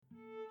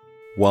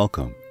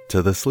Welcome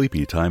to the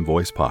Sleepy Time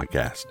Voice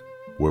Podcast,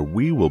 where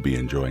we will be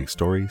enjoying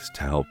stories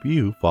to help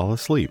you fall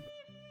asleep.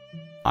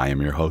 I am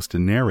your host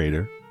and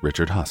narrator,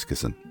 Richard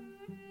Huskisson.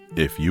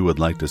 If you would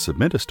like to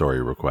submit a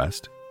story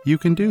request, you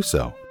can do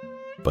so,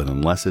 but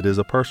unless it is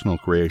a personal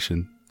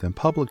creation, then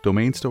public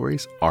domain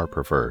stories are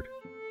preferred.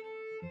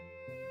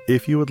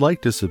 If you would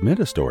like to submit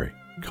a story,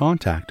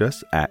 contact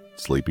us at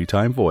Sleepy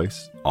Time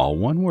Voice, all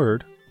one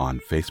word, on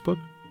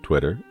Facebook,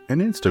 Twitter, and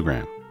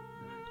Instagram.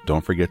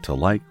 Don't forget to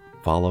like,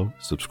 follow,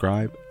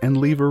 subscribe, and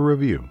leave a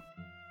review.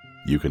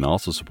 You can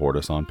also support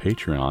us on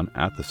Patreon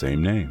at the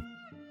same name.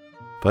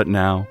 But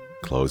now,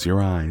 close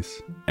your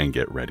eyes and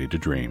get ready to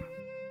dream.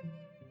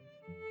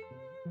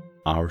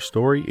 Our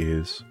story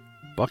is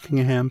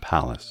Buckingham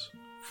Palace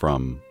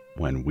from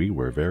When We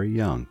Were Very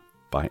Young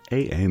by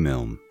A.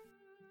 Milne.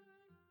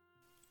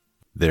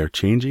 They're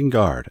changing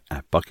guard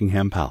at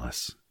Buckingham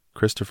Palace.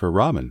 Christopher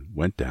Robin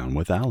went down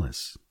with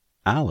Alice.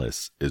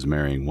 Alice is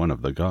marrying one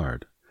of the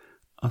guard.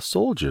 A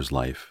soldier's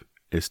life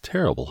is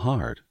terrible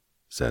hard,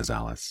 says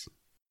Alice.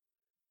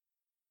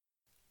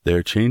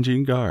 They're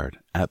changing guard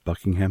at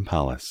Buckingham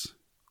Palace.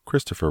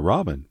 Christopher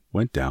Robin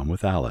went down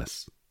with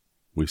Alice.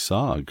 We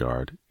saw a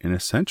guard in a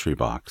sentry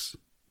box.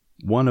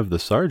 One of the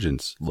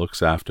sergeants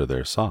looks after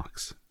their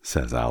socks,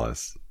 says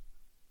Alice.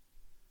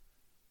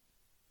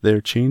 They're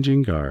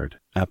changing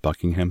guard at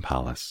Buckingham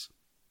Palace.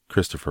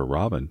 Christopher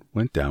Robin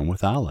went down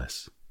with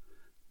Alice.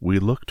 We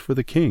looked for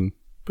the king,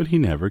 but he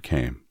never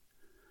came.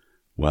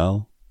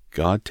 Well,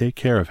 God take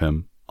care of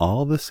him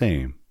all the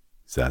same,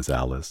 says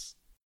Alice.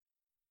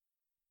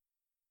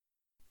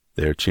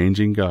 They're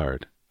changing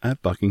guard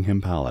at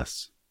Buckingham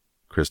Palace.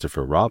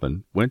 Christopher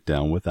Robin went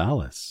down with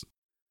Alice.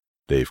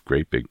 They've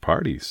great big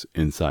parties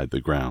inside the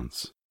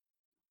grounds.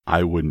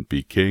 I wouldn't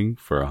be king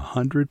for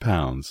 100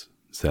 pounds,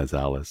 says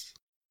Alice.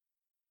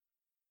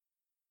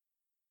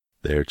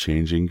 They're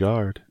changing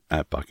guard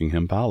at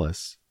Buckingham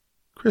Palace.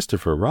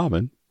 Christopher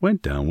Robin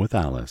went down with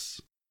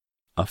Alice.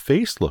 A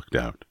face looked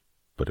out,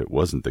 but it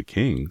wasn't the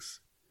king's.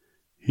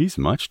 He's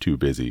much too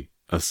busy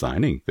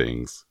assigning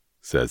things,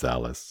 says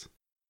Alice.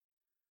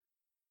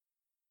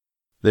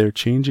 They're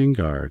changing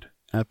guard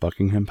at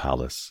Buckingham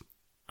Palace.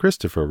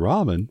 Christopher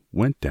Robin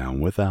went down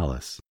with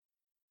Alice.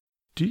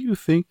 Do you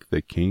think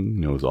the king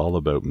knows all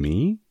about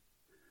me?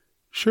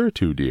 Sure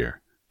to,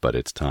 dear, but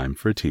it's time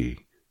for tea,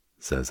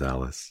 says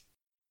Alice.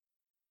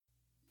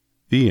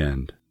 The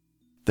end.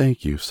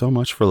 Thank you so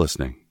much for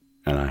listening,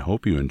 and I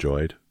hope you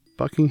enjoyed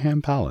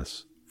Buckingham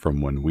Palace from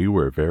When We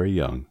Were Very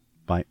Young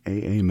by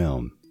A.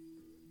 Milne.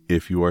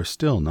 If you are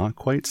still not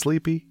quite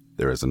sleepy,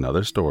 there is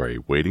another story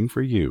waiting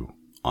for you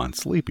on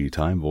Sleepy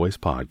Time Voice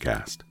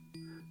Podcast.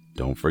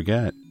 Don't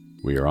forget,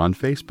 we are on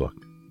Facebook,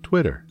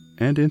 Twitter,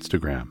 and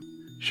Instagram,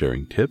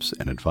 sharing tips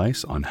and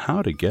advice on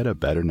how to get a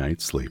better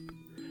night's sleep.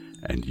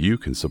 And you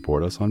can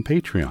support us on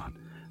Patreon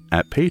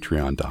at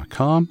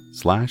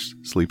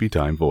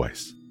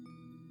patreon.com/sleepytimevoice.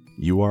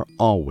 You are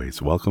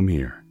always welcome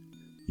here.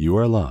 You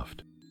are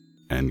loved,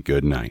 and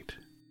good night.